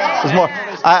 There's more.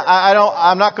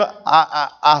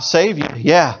 I'll save you.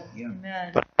 Yeah.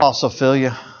 But I'll also fill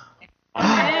you.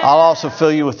 I'll also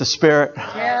fill you with the Spirit.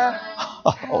 yeah.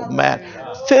 Oh man.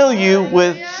 Fill you?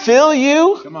 What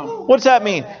does that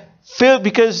mean? Fill,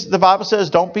 because the Bible says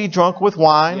don't be drunk with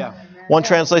wine. Yeah. One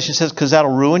translation says because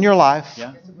that'll ruin your life.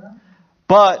 Yeah.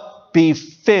 But be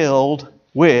filled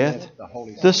with The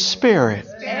Holy the Spirit.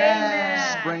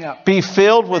 Spring up. Be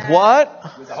filled with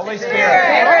what? With the Holy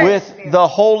Spirit. With the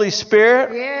Holy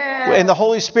Spirit. Yeah. And the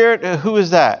Holy Spirit, who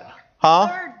is that? Huh?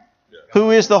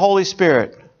 Who is the Holy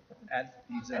Spirit?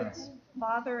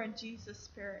 Father and Jesus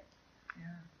Spirit.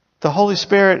 The Holy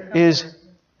Spirit is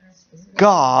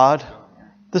God,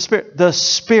 the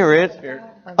Spirit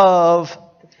of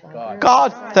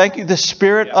God. Thank you. The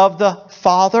Spirit of the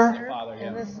Father. Father,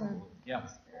 yeah. Yeah.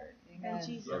 And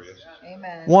Jesus.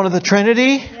 Amen. One of the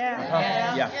Trinity.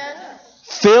 Yeah.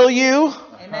 Fill you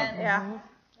Yeah.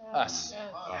 Us.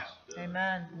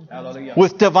 Amen. Hallelujah.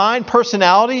 with divine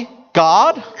personality.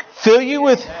 God. Fill you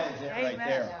with... Right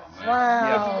there.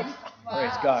 Wow.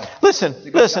 Praise God. Listen.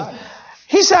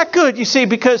 He's that good, you see,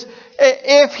 because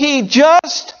if he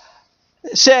just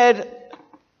said,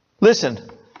 listen,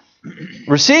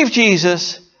 receive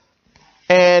Jesus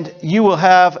and you will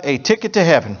have a ticket to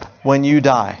heaven when you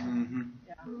die.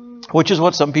 Which is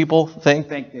what some people think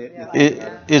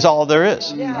is all there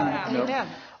is. Amen.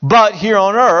 But here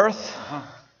on earth,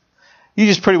 you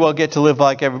just pretty well get to live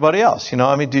like everybody else. You know,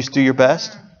 I mean, just do your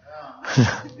best.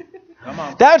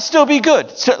 That would still be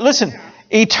good. So, listen,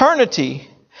 eternity,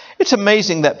 it's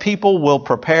amazing that people will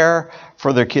prepare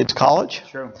for their kids' college.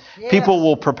 True. People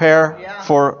will prepare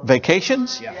for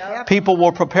vacations. People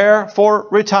will prepare for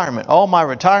retirement. Oh, my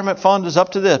retirement fund is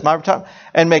up to this.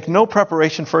 And make no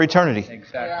preparation for eternity.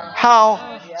 Exactly.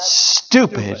 How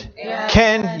stupid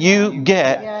can you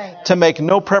get to make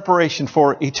no preparation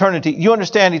for eternity? You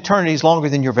understand eternity is longer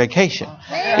than your vacation.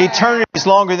 Eternity is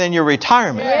longer than your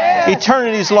retirement.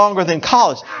 Eternity is longer than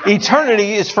college.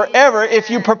 Eternity is forever. If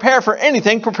you prepare for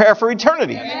anything, prepare for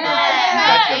eternity.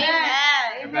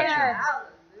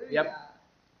 Yep.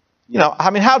 You know, I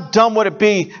mean, how dumb would it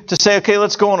be to say, okay,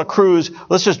 let's go on a cruise.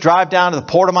 Let's just drive down to the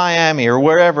port of Miami or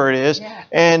wherever it is,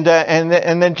 and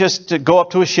then just go up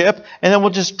to a ship, and then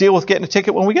we'll just deal with getting a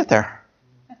ticket when we get there.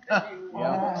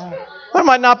 There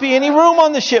might not be any room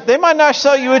on the ship. They might not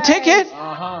sell you a ticket.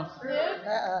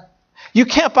 You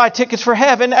can't buy tickets for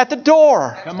heaven at the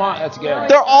door. Come on, that's good.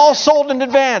 They're all sold in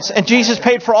advance, and Jesus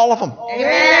paid for all of them.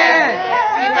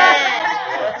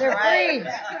 They're free.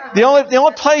 The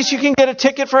only place you can get a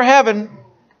ticket for heaven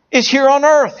is here on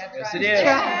earth. Yes, it is.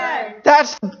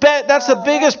 That's the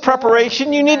biggest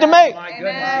preparation you need to make. My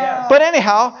goodness, yes. But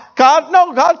anyhow,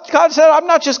 God said, I'm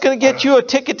not just going to get you a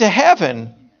ticket to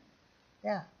heaven.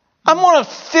 Yeah. I'm going to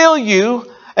fill you.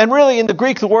 And really, in the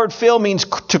Greek, the word fill means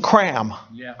to cram.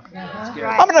 Yeah, that's good.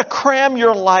 I'm going to cram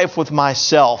your life with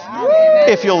myself,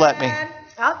 if you'll let me.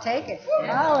 I'll take it.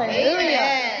 Hallelujah.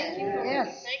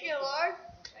 Yes. Thank you, Lord.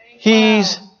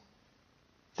 He's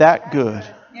that good.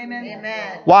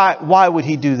 Amen. Why would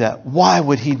he do that? Why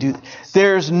would he do that?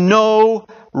 There's no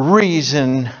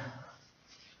reason.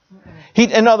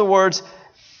 In other words,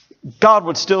 God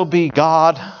would still be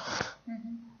God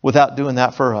without doing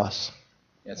that for us.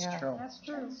 That's true. That's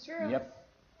true. It's true. Yep.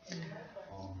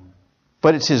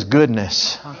 But it's his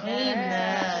goodness.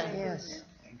 Yes.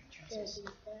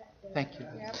 Thank you.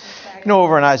 You know,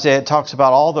 over in Isaiah, it talks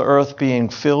about all the earth being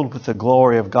filled with the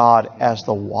glory of God as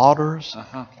the waters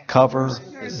cover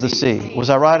the sea. Was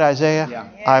I right, Isaiah? Yeah.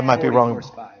 I might be wrong. Verse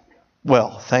 5.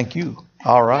 Well, thank you.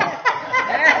 All right.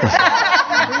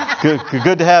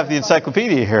 Good to have the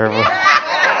encyclopedia here.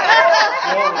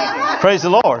 Praise the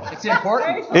Lord. It's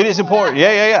important. It is important.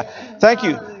 Yeah. Thank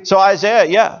you. So Isaiah,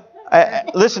 yeah.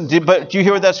 Listen, but do you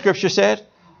hear what that scripture said?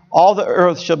 All the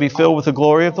earth shall be filled with the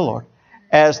glory of the Lord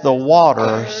as the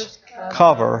waters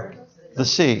cover the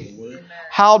sea.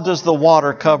 How does the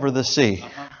water cover the sea?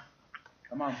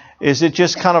 Come on. Is it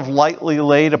just kind of lightly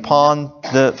laid upon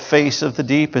the face of the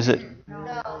deep? Is it?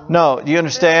 No. Do you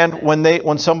understand?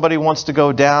 When somebody wants to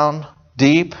go down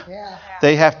deep,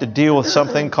 they have to deal with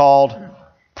something called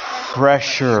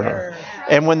pressure.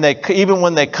 And when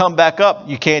they come back up,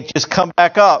 you can't just come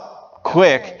back up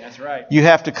quick. That's right. You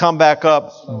have to come back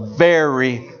up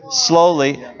very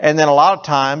slowly. And then a lot of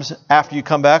times after you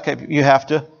come back, you have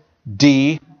to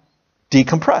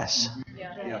decompress.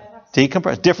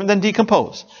 Decompress. Different than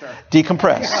decompose.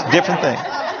 Decompress. Different thing.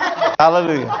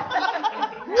 Hallelujah.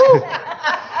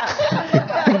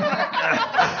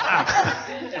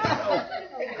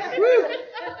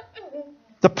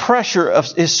 The pressure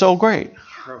is so great.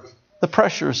 The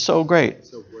pressure is so great.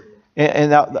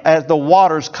 And as the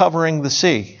water's covering the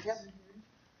sea.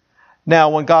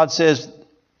 Now, when God says,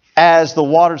 as the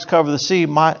waters cover the sea,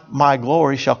 my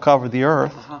glory shall cover the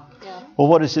earth. Well,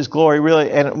 what is His glory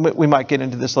really? And we might get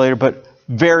into this later, but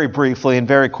very briefly and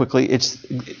very quickly, it's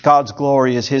God's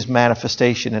glory is His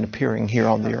manifestation and appearing here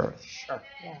on the earth.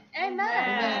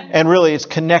 Amen. And really, it's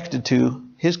connected to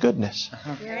His goodness.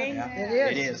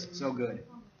 It is. So good.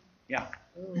 Yeah.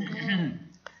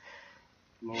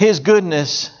 His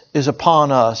goodness is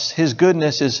upon us. His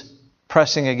goodness is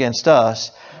pressing against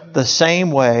us the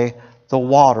same way the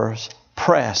waters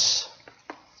press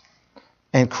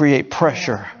and create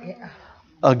pressure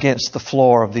against the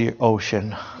floor of the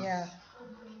ocean.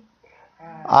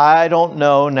 I don't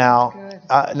know now.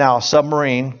 Now a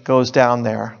submarine goes down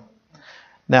there.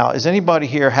 Now, is anybody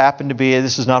here happen to be,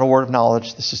 this is not a word of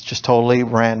knowledge, this is just totally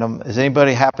random. Does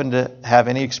anybody happen to have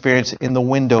any experience in the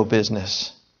window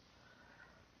business?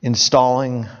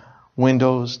 Installing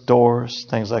windows, doors,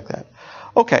 things like that.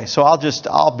 Okay, so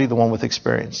I'll be the one with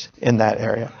experience in that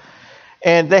area.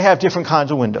 And they have different kinds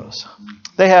of windows.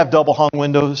 They have double hung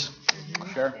windows.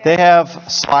 Sure. They have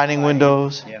sliding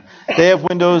windows. Yeah. They have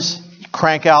windows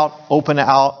crank out, open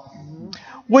out.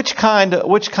 Which kind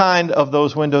of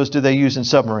those windows do they use in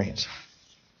submarines?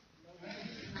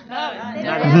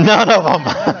 None of them.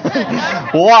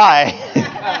 Why?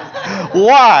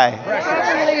 Why?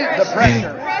 The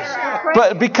pressure.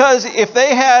 But because if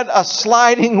they had a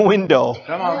sliding window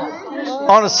Come on.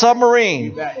 on a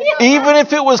submarine, even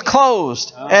if it was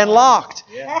closed and locked,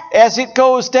 as it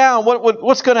goes down,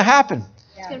 what's going to happen?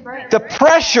 The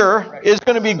pressure is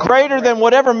going to be greater than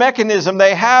whatever mechanism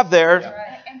they have there,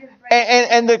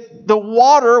 and the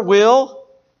water will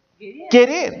get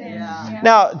in.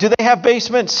 Now, do they have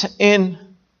basements in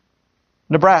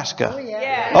Nebraska?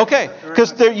 Okay,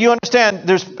 because you understand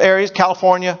there's areas,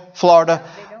 California, Florida,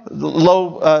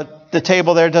 the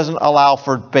table there doesn't allow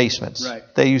for basements. Right.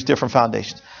 They use different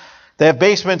foundations. They have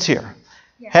basements here.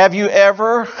 Have you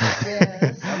ever?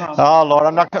 Oh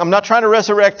Lord, I'm not trying to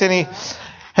resurrect any.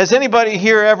 Has anybody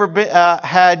here ever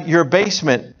had your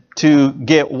basement to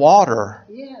get water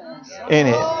in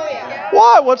it?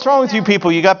 Why? What's wrong with you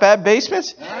people? You got bad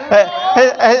basements?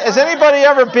 Has anybody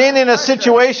ever been in a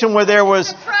situation where there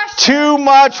was too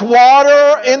much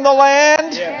water in the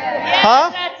land?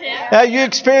 Huh? Have you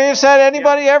experienced that?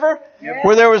 Anybody ever?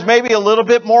 Where there was maybe a little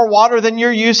bit more water than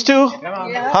you're used to?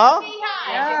 Huh?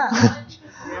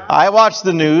 I watched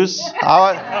the news.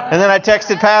 And then I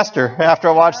texted Pastor after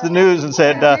I watched the news and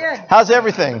said, how's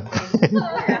everything?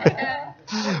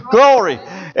 Glory.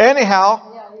 Anyhow,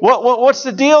 what's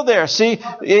the deal there? See,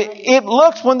 it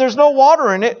looks, when there's no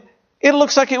water in it, it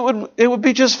looks like it would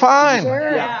be just fine.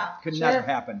 Could never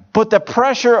happen. But the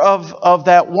pressure of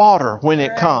that water, when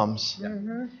it comes,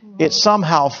 it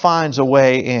somehow finds a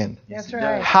way in. That's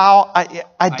right. How?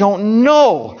 I don't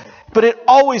know. But it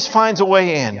always finds a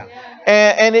way in.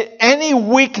 And any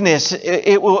weakness,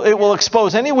 it will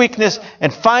expose any weakness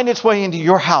and find its way into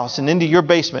your house and into your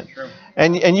basement. Sure.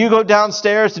 And you go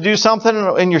downstairs to do something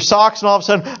in your socks and all of a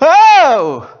sudden,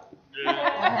 oh!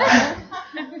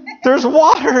 There's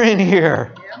water in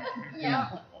here.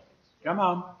 Come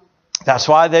on. That's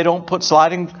why they don't put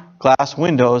sliding glass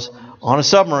windows on a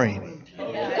submarine.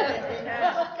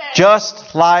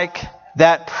 Just like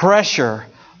that pressure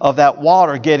of that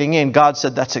water getting in, God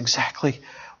said that's exactly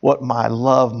what my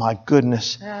love, my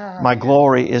goodness, my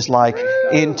glory is like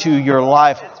into your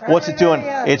life. What's it doing?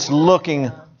 It's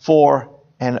looking for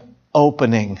an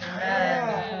opening.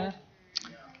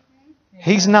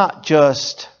 He's not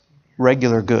just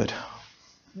regular good.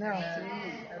 No.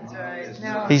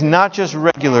 He's not just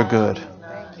regular good.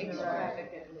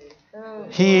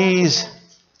 He's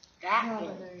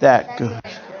That good.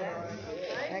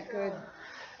 That good.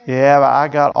 Yeah, but I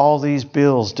got all these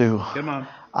bills due. Come on.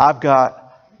 I've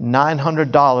got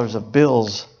 $900 of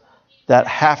bills that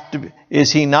have to be.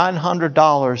 Is he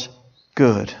 $900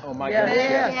 good? Oh my goodness.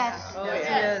 Yes. Oh,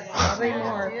 yes. Probably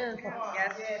more. Yes.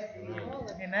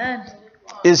 Amen.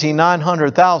 Is he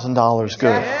 $900,000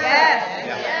 good? Yes.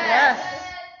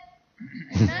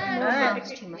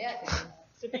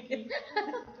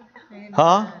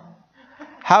 Huh?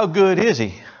 How good is he?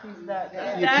 You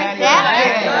can't even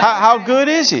tell. How good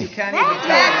is he? You can't even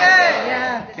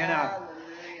tell. Cannot.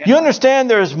 You understand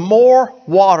there's more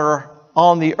water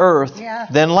on the earth Yeah.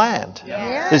 than land.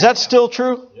 Yeah. Is that still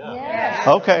true? Yeah.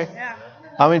 Okay.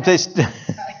 I mean,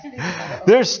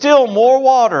 there's still more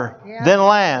water than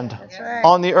land right.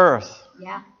 on the earth.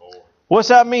 Yeah. What's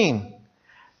that mean?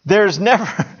 There's never,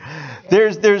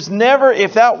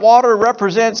 if that water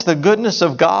represents the goodness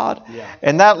of God,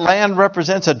 and that land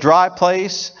represents a dry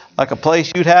place, like a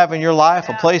place you'd have in your life,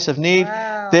 a place of need,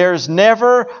 there's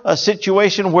never a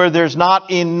situation where there's not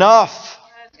enough.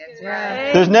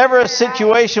 There's never a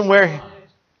situation where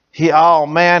oh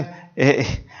man,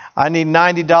 I need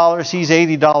 $90, he's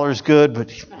 $80 good,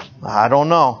 but I don't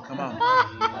know. Come on.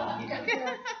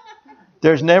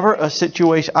 There's never a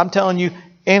situation, I'm telling you,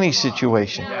 any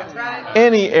situation,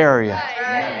 any area,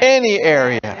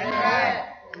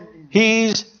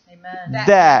 he's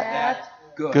that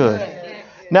good.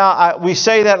 Now, we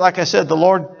say that, like I said, the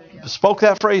Lord spoke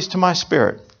that phrase to my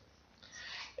spirit.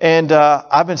 And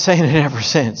I've been saying it ever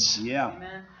since. Yeah.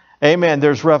 Amen.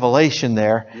 There's revelation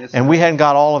there. Yes, And we hadn't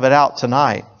got all of it out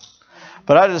tonight.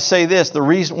 But I just say this,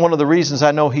 one of the reasons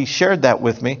I know he shared that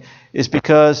with me is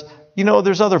because,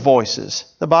 there's other voices.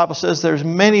 The Bible says there's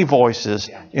many voices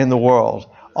in the world.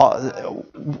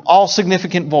 All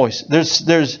significant voices.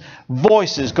 There's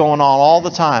voices going on all the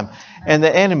time. And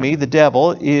the enemy, the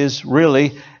devil, is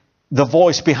really the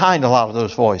voice behind a lot of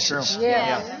those voices.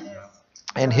 Yeah.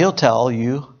 And he'll tell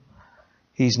you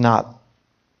he's not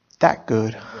that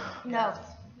good. No.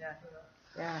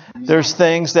 There's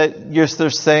things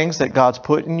that God's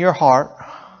put in your heart.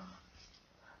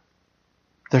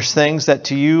 There's things that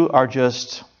to you are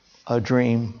just a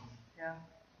dream.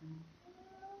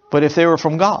 But if they were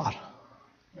from God,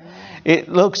 it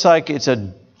looks like it's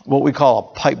what we call a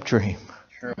pipe dream.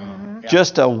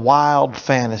 Just a wild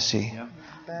fantasy.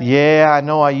 Yeah, I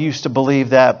know I used to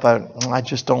believe that, but I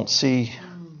just don't see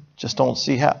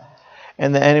how.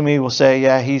 And the enemy will say,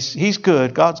 yeah, he's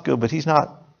good, God's good, but he's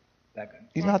not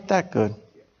that good.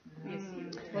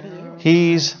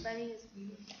 He's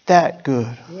that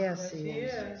good. Yes, he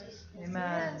is.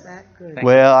 Amen. That good.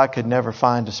 Well, I could never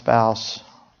find a spouse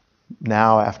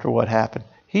now after what happened.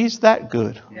 He's that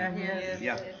good. Yeah, he is.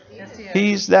 Yeah. Yes, he is.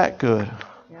 He's that good.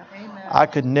 Amen. I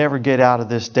could never get out of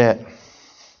this debt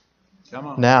Come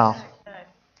on. now.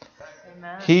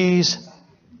 Amen. He's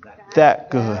that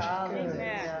good.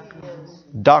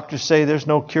 Doctors say there's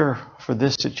no cure for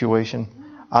this situation.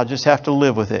 I'll just have to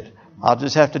live with it. I'll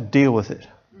just have to deal with it.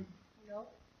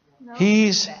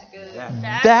 He's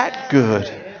that good.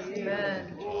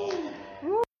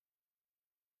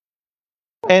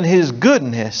 And His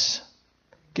goodness,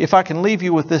 if I can leave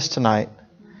you with this tonight,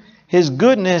 His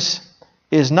goodness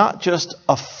is not just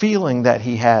a feeling that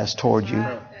He has toward you.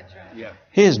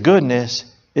 His goodness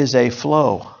is a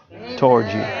flow toward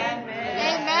you.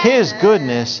 His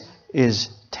goodness is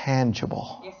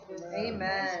tangible.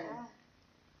 Amen.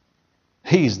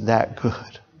 He's that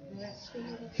good.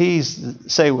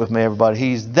 Say it with me, everybody.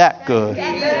 He's that good.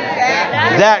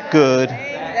 That good.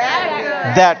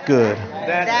 That good.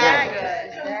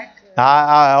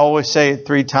 I always say it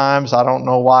 3 times. I don't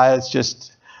know why. It's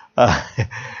just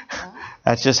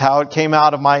that's just how it came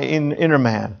out of my inner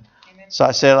man. So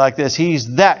I say it like this: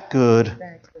 He's that good.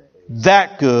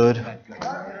 That good.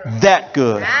 That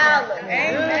good.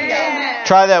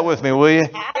 Try that with me, will you?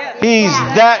 He's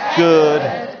that good.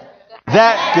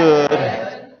 That good.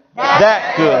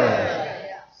 That good.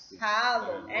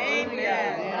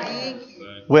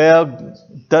 Well,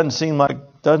 doesn't seem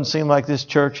like this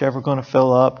church ever going to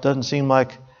fill up.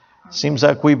 Seems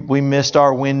like we missed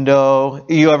our window.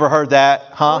 You ever heard that?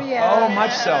 Huh? Oh,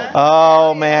 much so.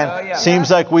 Oh man. Seems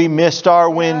like we missed our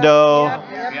window.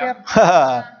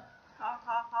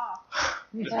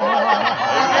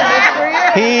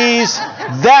 He's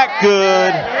that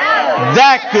good.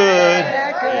 That good.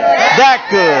 That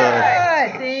good.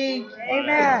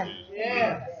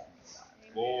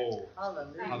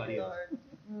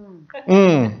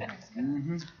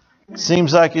 Amen.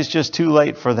 Seems like it's just too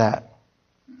late for that.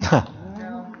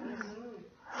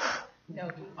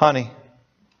 Honey,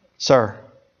 sir,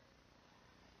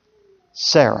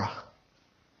 Sarah,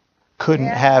 couldn't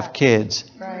have kids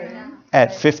Right.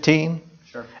 at 15,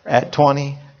 Sure. at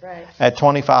 20, Right. at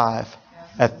 25,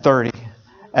 at 30,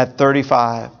 at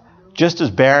 35, just as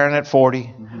barren at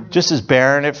 40, just as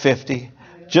barren at 50,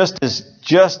 just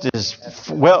as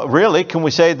well, really, can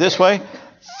we say it this way?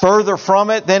 Further from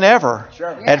it than ever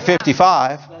at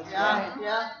 55,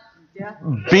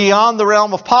 beyond the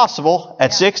realm of possible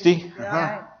at 60.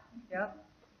 Right. Yep.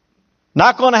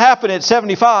 Not going to happen at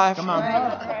 75. Come on.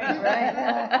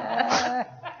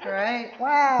 Right.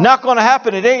 Wow. Not going to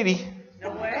happen at 80.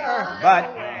 But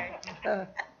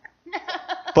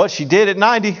But she did at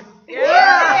 90.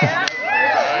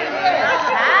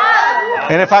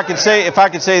 And if I could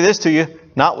say this to you,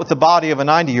 not with the body of a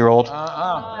 90-year-old.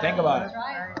 think about it.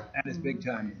 That is big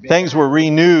time. Big. Things were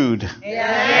renewed.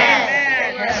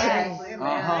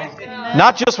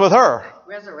 Not just with her,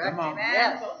 Come on.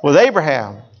 with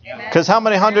Abraham. Because how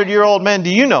many 100-year-old men do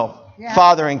you know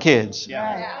fathering kids?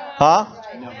 Huh?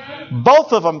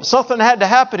 Both of them, something had to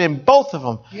happen in both of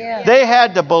them. Yeah. They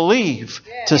had to believe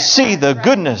to see the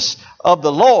goodness of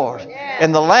the Lord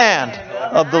in the land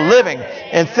of the living.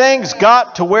 And things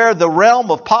got to where the realm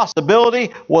of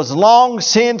possibility was long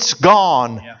since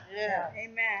gone.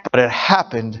 But it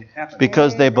happened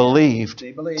because they believed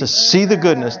to see the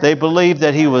goodness. They believed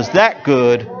that He was that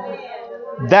good,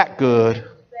 that good,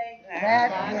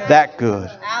 that good.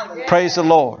 Praise the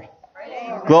Lord.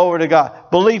 Glory to God.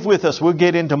 Believe with us. We'll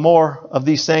get into more of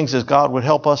these things as God would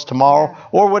help us tomorrow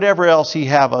or whatever else He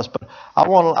have us. But I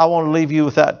want to leave you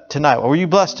with that tonight. Were you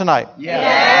blessed tonight? Woo!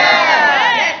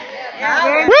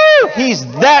 He's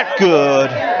that good.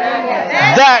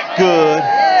 That good.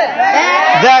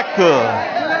 That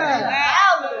good.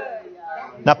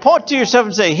 Now point to yourself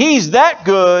and say, He's that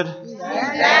good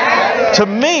to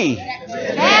me.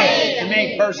 To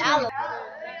me personally.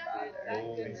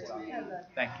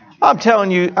 Thank you. I'm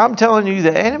telling you,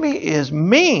 the enemy is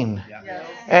mean.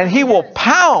 And he will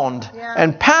pound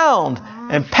and pound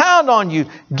and pound on you,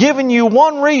 giving you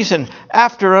one reason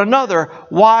after another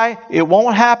why it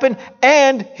won't happen.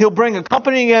 And he'll bring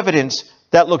accompanying evidence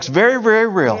that looks very, very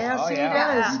real. Oh,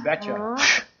 yeah. You betcha.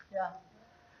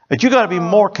 But you got to be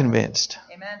more convinced.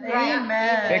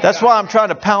 Amen. That's why I'm trying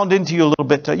to pound into you a little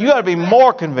bit. You got to be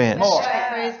more convinced. More.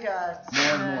 Praise God. More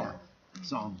and more.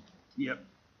 Song. Yep.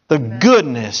 The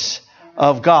goodness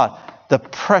of God. The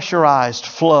pressurized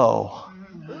flow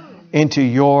into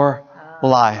your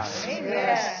life.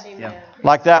 Yeah.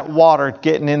 Like that water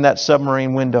getting in that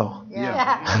submarine window.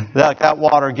 Yeah. Like that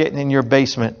water getting in your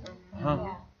basement.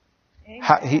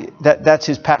 That's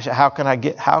his passion. How can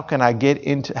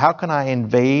I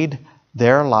invade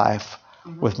their life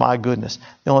with my goodness?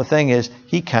 The only thing is,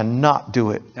 he cannot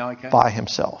do it No, he can't. by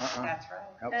himself.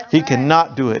 Nope. He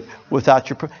cannot do it without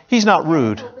your. He's not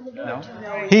rude. No.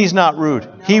 He's not rude.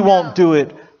 He won't do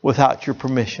it without your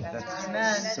permission.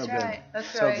 That's so good. That's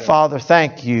So right. good. Father,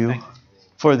 thank you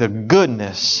for the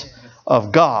goodness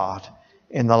of God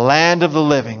in the land of the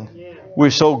living.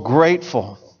 We're so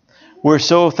grateful. We're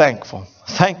so thankful.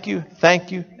 Thank you,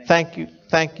 thank you, thank you,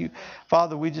 thank you.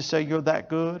 Father, we just say you're that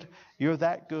good. You're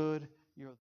that good.